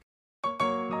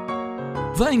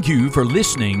Thank you for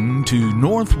listening to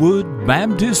Northwood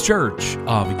Baptist Church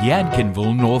of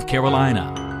Yadkinville, North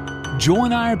Carolina.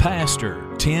 Join our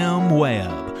pastor, Tim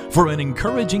Webb, for an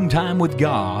encouraging time with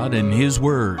God and His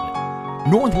Word.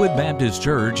 Northwood Baptist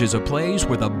Church is a place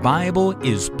where the Bible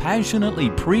is passionately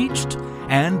preached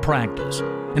and practiced,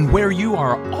 and where you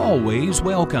are always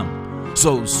welcome.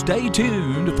 So stay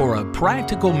tuned for a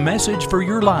practical message for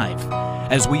your life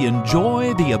as we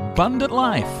enjoy the abundant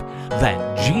life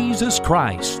that Jesus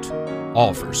Christ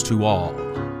offers to all.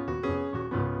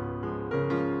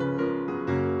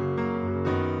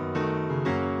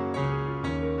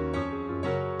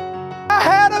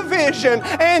 Vision,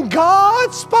 and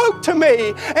God spoke to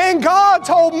me, and God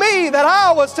told me that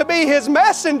I was to be His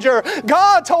messenger.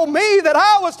 God told me that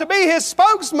I was to be His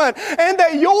spokesman, and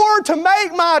that you're to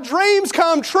make my dreams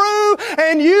come true,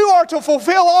 and you are to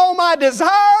fulfill all my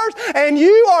desires, and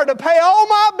you are to pay all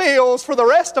my bills for the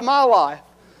rest of my life.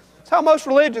 That's how most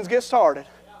religions get started.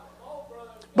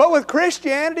 But with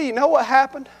Christianity, you know what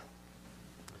happened?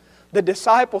 The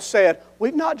disciples said,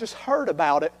 we've not just heard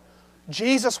about it.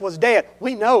 Jesus was dead.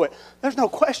 We know it. There's no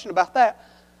question about that.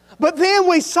 But then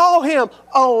we saw Him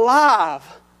alive.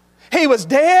 He was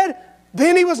dead,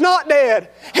 then He was not dead.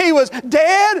 He was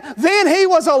dead, then He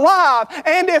was alive.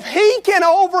 And if He can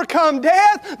overcome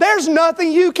death, there's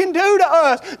nothing you can do to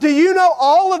us. Do you know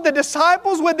all of the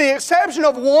disciples, with the exception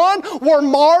of one, were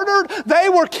martyred? They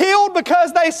were killed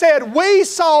because they said, we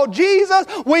saw Jesus,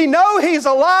 we know He's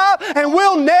alive, and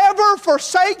we'll never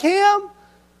forsake Him.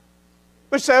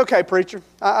 But you say, okay, preacher,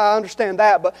 I understand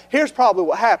that, but here's probably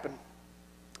what happened.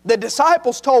 The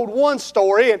disciples told one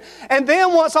story, and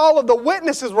then once all of the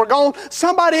witnesses were gone,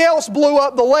 somebody else blew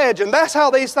up the legend. That's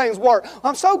how these things work.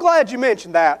 I'm so glad you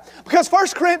mentioned that, because 1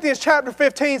 Corinthians chapter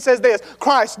 15 says this: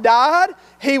 Christ died,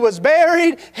 He was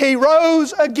buried, He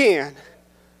rose again.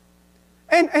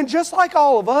 And just like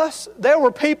all of us, there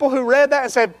were people who read that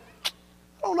and said, I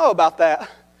don't know about that.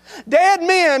 Dead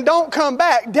men don't come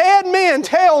back. Dead men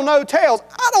tell no tales.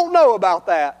 I don't know about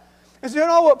that. And so you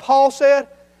know what Paul said?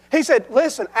 He said,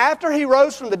 listen, after He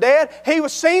rose from the dead, He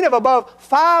was seen of above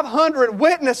 500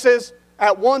 witnesses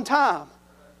at one time.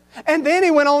 And then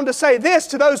he went on to say this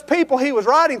to those people he was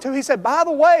writing to. He said, by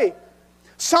the way,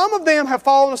 some of them have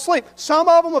fallen asleep. Some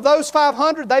of them, of those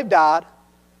 500, they've died.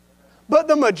 But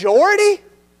the majority,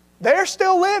 they're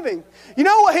still living. You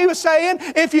know what he was saying?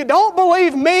 If you don't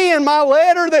believe me in my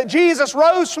letter that Jesus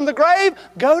rose from the grave,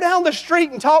 go down the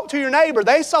street and talk to your neighbor.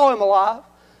 They saw Him alive.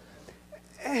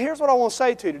 And here's what I want to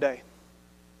say to you today.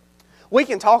 We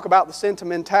can talk about the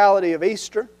sentimentality of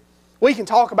Easter. We can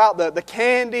talk about the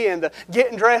candy and the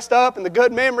getting dressed up and the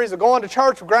good memories of going to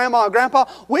church with Grandma and Grandpa.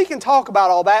 We can talk about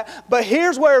all that. But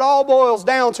here's where it all boils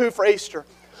down to for Easter.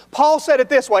 Paul said it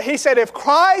this way. He said, if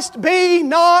Christ be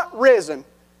not risen,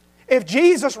 if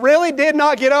Jesus really did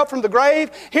not get up from the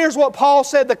grave, here's what Paul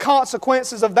said the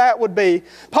consequences of that would be.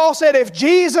 Paul said, if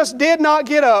Jesus did not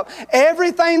get up,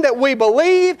 everything that we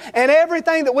believe and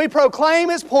everything that we proclaim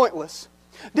is pointless.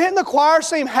 Didn't the choir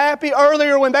seem happy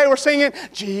earlier when they were singing,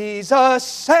 Jesus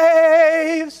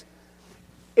saves?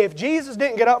 If Jesus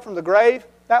didn't get up from the grave,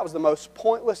 that was the most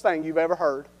pointless thing you've ever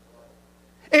heard.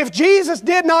 If Jesus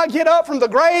did not get up from the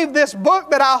grave, this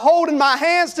book that I hold in my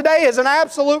hands today is an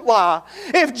absolute lie.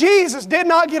 If Jesus did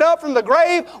not get up from the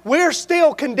grave, we're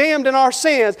still condemned in our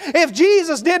sins. If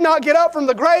Jesus did not get up from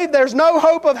the grave, there's no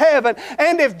hope of heaven.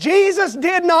 And if Jesus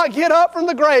did not get up from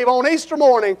the grave on Easter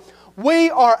morning, we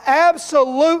are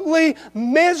absolutely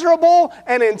miserable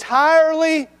and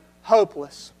entirely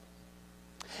hopeless.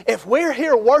 If we're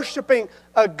here worshiping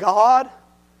a God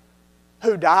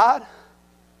who died,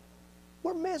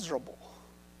 we're miserable.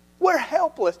 We're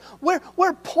helpless.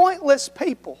 We're pointless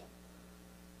people.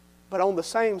 But on the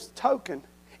same token,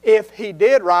 if He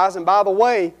did rise, and by the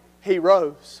way, He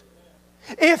rose.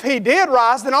 If He did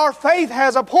rise, then our faith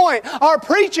has a point. Our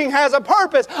preaching has a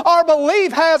purpose. Our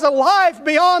belief has a life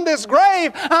beyond this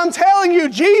grave. I'm telling you,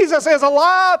 Jesus is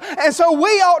alive, and so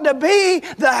we ought to be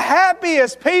the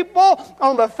happiest people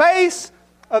on the face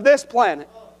of this planet.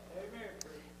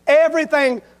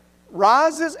 Everything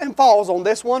rises and falls on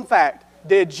this one fact.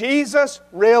 Did Jesus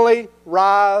really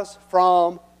rise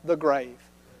from the grave?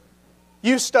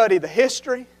 You study the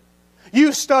history,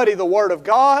 you study the Word of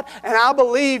God, and I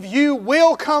believe you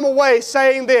will come away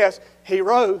saying this: He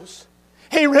rose.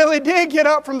 He really did get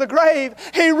up from the grave.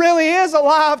 He really is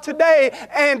alive today.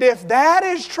 And if that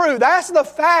is true, that's the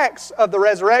facts of the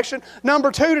resurrection.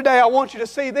 Number two today, I want you to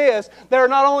see this. There are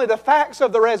not only the facts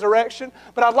of the resurrection,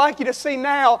 but I'd like you to see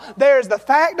now there's the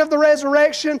fact of the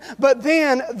resurrection, but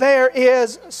then there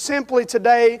is simply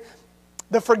today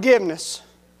the forgiveness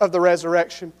of the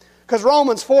resurrection. Because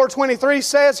Romans 4:23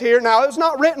 says here, now it was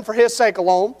not written for His sake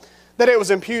alone, that it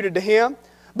was imputed to Him,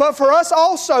 but for us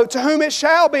also, to whom it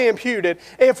shall be imputed,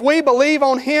 if we believe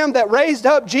on Him that raised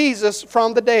up Jesus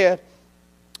from the dead,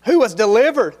 who was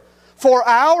delivered for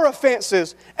our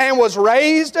offenses and was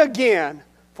raised again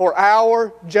for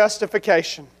our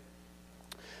justification.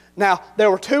 Now, there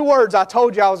were two words I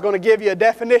told you I was going to give you a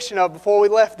definition of before we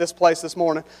left this place this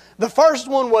morning. The first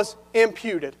one was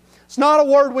imputed. It's not a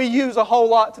word we use a whole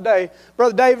lot today.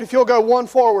 Brother David, if you'll go one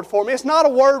forward for me. It's not a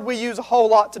word we use a whole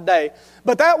lot today.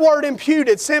 But that word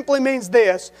imputed simply means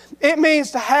this. It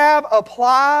means to have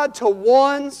applied to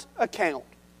one's account.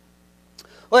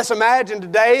 Let's imagine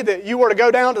today that you were to go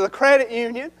down to the credit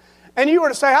union and you were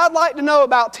to say, I'd like to know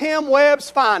about Tim Webb's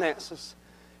finances.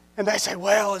 And they say,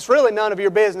 well, it's really none of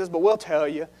your business, but we'll tell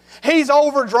you. He's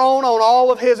overdrawn on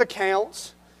all of his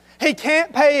accounts. He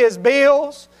can't pay his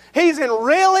bills. He's in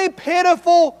really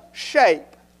pitiful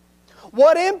shape.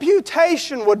 What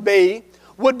imputation would be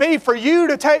for you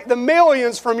to take the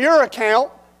millions from your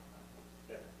account.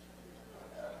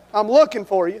 I'm looking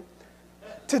for you.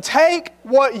 To take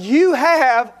what you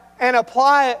have and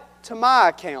apply it to my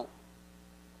account.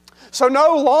 So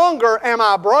no longer am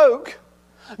I broke.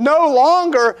 No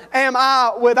longer am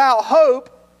I without hope.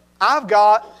 I've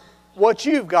got what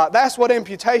you've got. That's what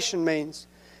imputation means.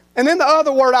 And then the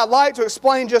other word I'd like to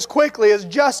explain just quickly is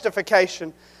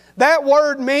justification. That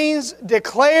word means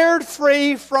declared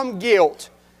free from guilt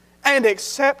and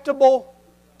acceptable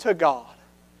to God.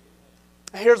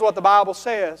 Here's what the Bible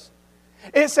says.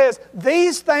 It says,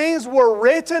 these things were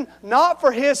written not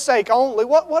for His sake only.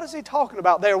 What is he talking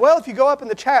about there? Well, if you go up in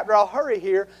the chapter, I'll hurry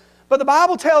here. But the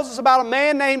Bible tells us about a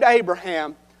man named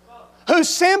Abraham who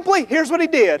simply, here's what he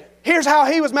did. Here's how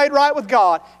he was made right with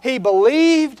God. He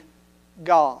believed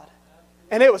God.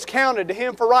 And it was counted to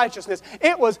him for righteousness.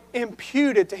 It was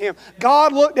imputed to him.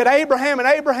 God looked at Abraham and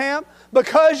Abraham,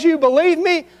 because you believe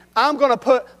me, I'm going to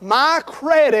put my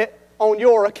credit on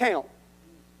your account.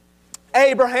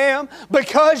 Abraham,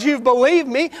 because you've believed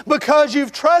me, because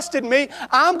you've trusted me,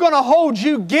 I'm going to hold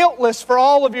you guiltless for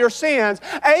all of your sins.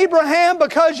 Abraham,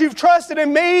 because you've trusted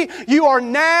in me, you are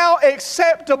now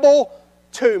acceptable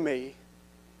to me. You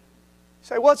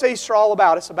say, what's Easter all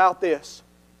about? It's about this,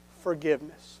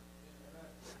 forgiveness.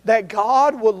 That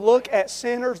God would look at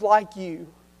sinners like you,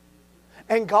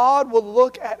 and God would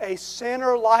look at a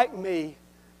sinner like me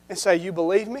and say, you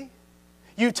believe me?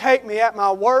 You take me at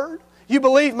my word? You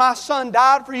believe my Son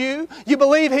died for you? You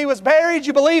believe He was buried?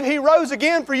 You believe He rose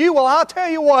again for you? Well, I'll tell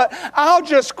you what, I'll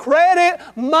just credit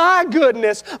my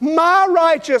goodness, my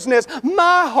righteousness,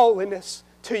 my holiness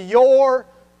to your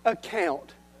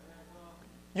account.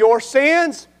 Your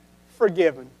sins,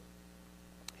 forgiven.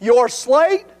 Your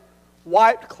slate,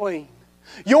 wiped clean.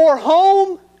 Your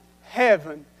home,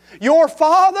 heaven. Your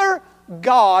Father,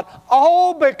 God,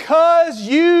 all because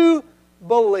you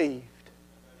believed.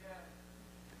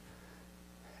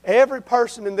 Every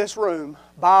person in this room,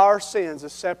 by our sins,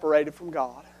 is separated from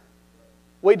God.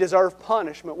 We deserve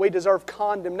punishment. We deserve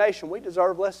condemnation. We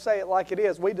deserve, let's say it like it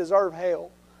is, we deserve hell.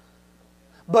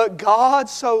 But God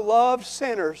so loved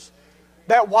sinners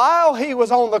that while He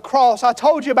was on the cross, I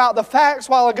told you about the facts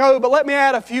a while ago, but let me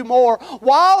add a few more.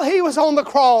 While He was on the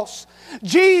cross,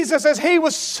 Jesus, as He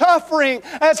was suffering,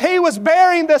 as He was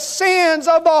bearing the sins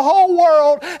of the whole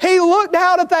world, He looked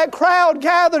out at that crowd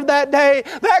gathered that day,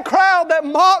 that crowd that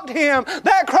mocked Him,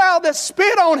 that crowd that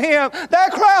spit on Him,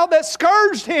 that crowd that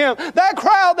scourged Him, that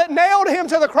crowd that nailed Him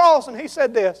to the cross, and He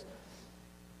said this,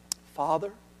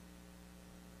 Father,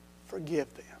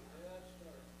 forgive them.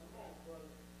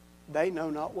 They know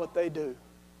not what they do.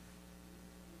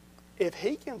 If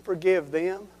He can forgive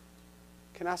them,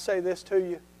 can I say this to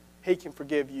you? He can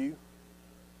forgive you.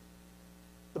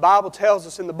 The Bible tells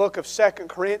us in the book of 2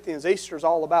 Corinthians, Easter is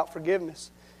all about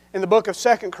forgiveness. In the book of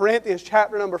 2 Corinthians,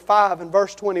 chapter number 5 and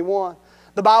verse 21,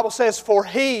 the Bible says, for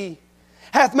He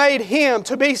hath made Him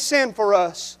to be sin for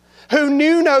us, who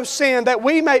knew no sin, that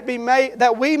we might be made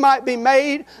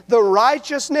the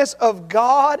righteousness of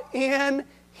God in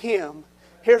Him.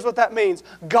 Here's what that means.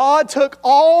 God took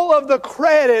all of the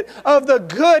credit of the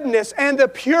goodness and the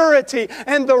purity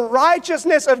and the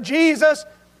righteousness of Jesus,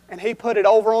 and He put it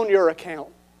over on your account.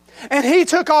 And He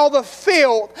took all the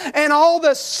filth and all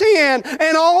the sin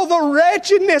and all the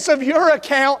wretchedness of your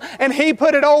account, and He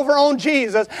put it over on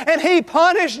Jesus. And He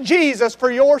punished Jesus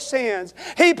for your sins.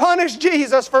 He punished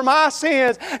Jesus for my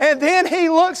sins. And then He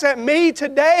looks at me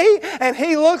today, and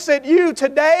He looks at you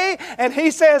today, and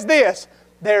He says this,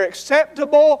 they're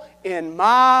acceptable in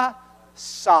my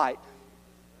sight.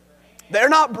 They're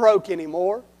not broke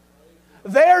anymore.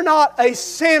 They're not a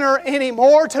sinner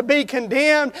anymore to be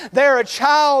condemned. They're a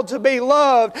child to be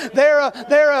loved. They're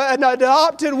an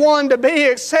adopted one to be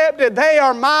accepted. They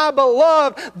are my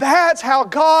beloved. That's how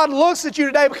God looks at you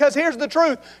today, because here's the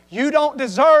truth. You don't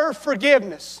deserve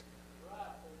forgiveness.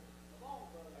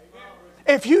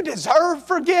 If you deserve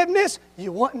forgiveness,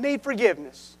 you wouldn't need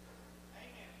forgiveness.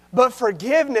 But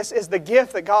forgiveness is the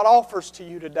gift that God offers to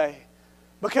you today.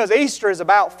 Because Easter is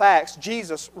about facts.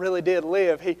 Jesus really did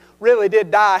live. He really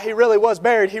did die. He really was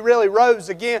buried. He really rose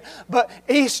again. But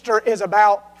Easter is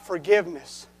about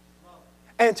forgiveness.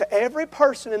 And to every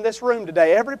person in this room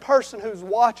today, every person who's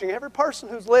watching, every person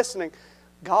who's listening,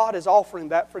 God is offering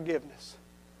that forgiveness.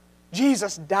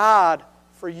 Jesus died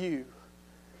for you.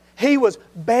 He was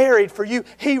buried for you.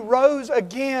 He rose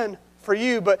again for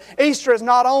you. But Easter is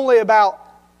not only about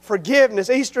forgiveness.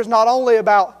 Easter is not only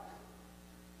about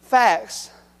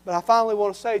facts, but I finally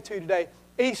want to say to you today,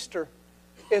 Easter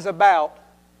is about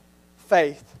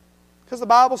faith. Because the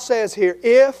Bible says here,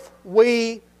 if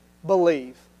we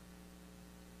believe.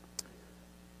 The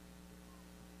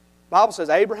Bible says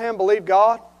Abraham believed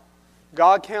God.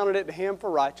 God counted it to him for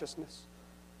righteousness.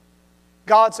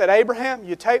 God said, Abraham,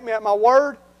 you take me at my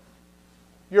word,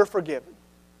 you're forgiven.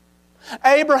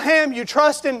 Abraham, you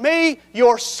trust in me,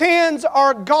 your sins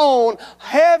are gone.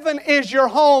 Heaven is your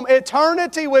home.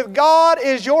 Eternity with God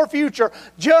is your future,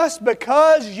 just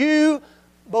because you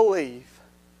believe.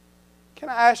 Can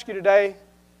I ask you today,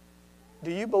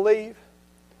 do you believe?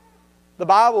 The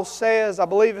Bible says, I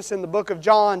believe it's in the book of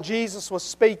John, Jesus was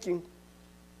speaking.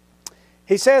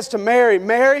 He says to Mary,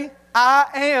 Mary, I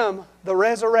am the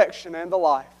resurrection and the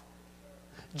life.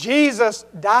 Jesus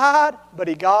died, but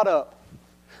He got up.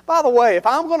 By the way, if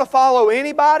I'm going to follow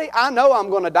anybody, I know I'm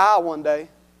going to die one day.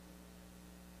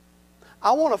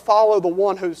 I want to follow the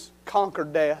one who's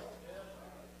conquered death.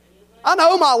 I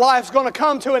know my life's going to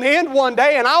come to an end one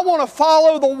day, and I want to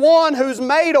follow the one who's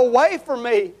made a way for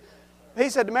me. He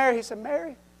said to Mary,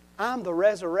 Mary, I'm the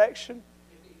resurrection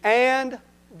and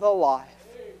the life.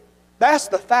 That's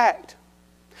the fact.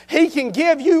 He can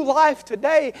give you life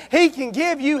today. He can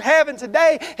give you heaven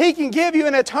today. He can give you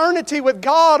an eternity with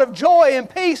God of joy and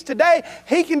peace today.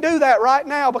 He can do that right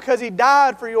now because He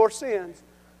died for your sins.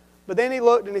 But then He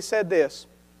looked and He said this,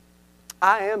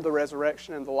 I am the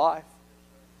resurrection and the life.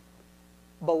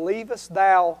 Believest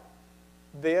thou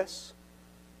this?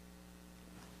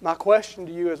 My question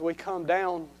to you as we come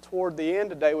down toward the end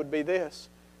today would be this.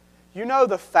 You know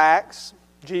the facts.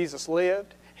 Jesus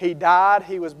lived. He died,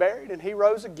 He was buried, and He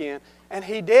rose again. And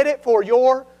He did it for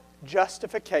your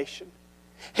justification.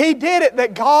 He did it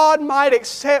that God might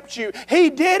accept you.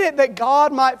 He did it that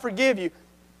God might forgive you.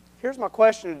 Here's my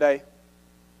question today.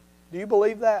 Do you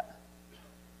believe that?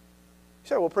 You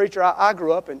say, well, preacher, I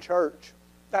grew up in church.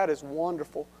 That is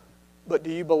wonderful. But do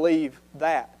you believe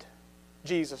that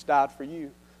Jesus died for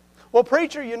you? Well,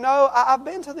 preacher, you know, I've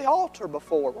been to the altar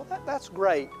before. Well, that's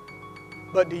great.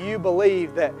 But do you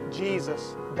believe that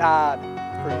Jesus died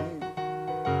for you?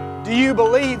 Do you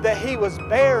believe that He was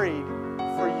buried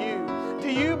for you?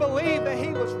 Do you believe that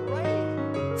He was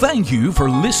raised? Thank you for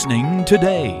listening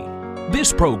today.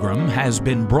 This program has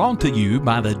been brought to you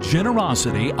by the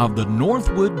generosity of the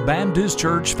Northwood Baptist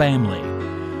Church family.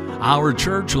 Our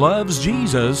church loves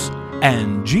Jesus,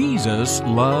 and Jesus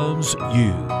loves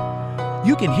you.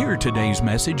 You can hear today's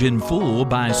message in full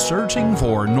by searching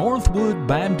for Northwood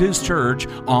Baptist Church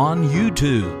on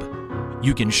YouTube.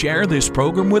 You can share this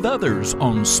program with others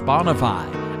on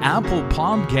Spotify, Apple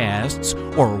Podcasts,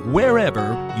 or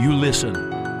wherever you listen.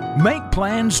 Make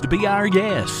plans to be our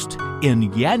guest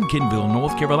in Yadkinville,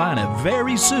 North Carolina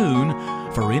very soon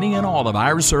for any and all of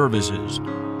our services.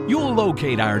 You'll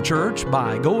locate our church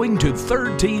by going to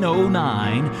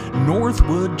 1309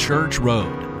 Northwood Church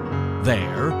Road.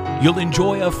 There, you'll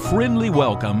enjoy a friendly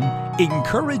welcome,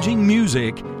 encouraging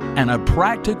music, and a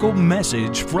practical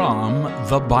message from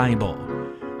the Bible.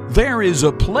 There is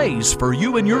a place for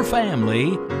you and your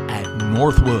family at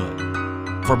Northwood.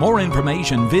 For more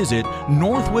information, visit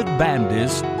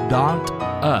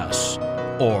northwoodbaptist.us,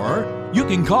 or you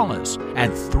can call us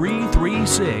at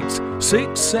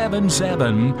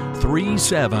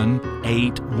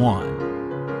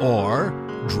 336-677-3781, or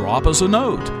drop us a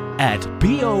note at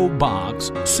P.O.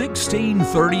 Box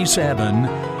 1637,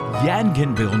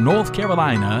 Yadkinville, North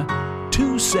Carolina,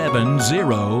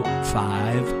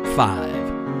 27055.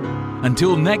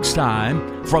 Until next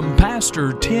time, from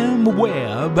Pastor Tim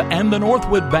Webb and the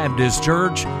Northwood Baptist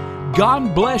Church,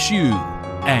 God bless you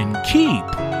and keep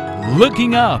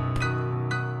looking up.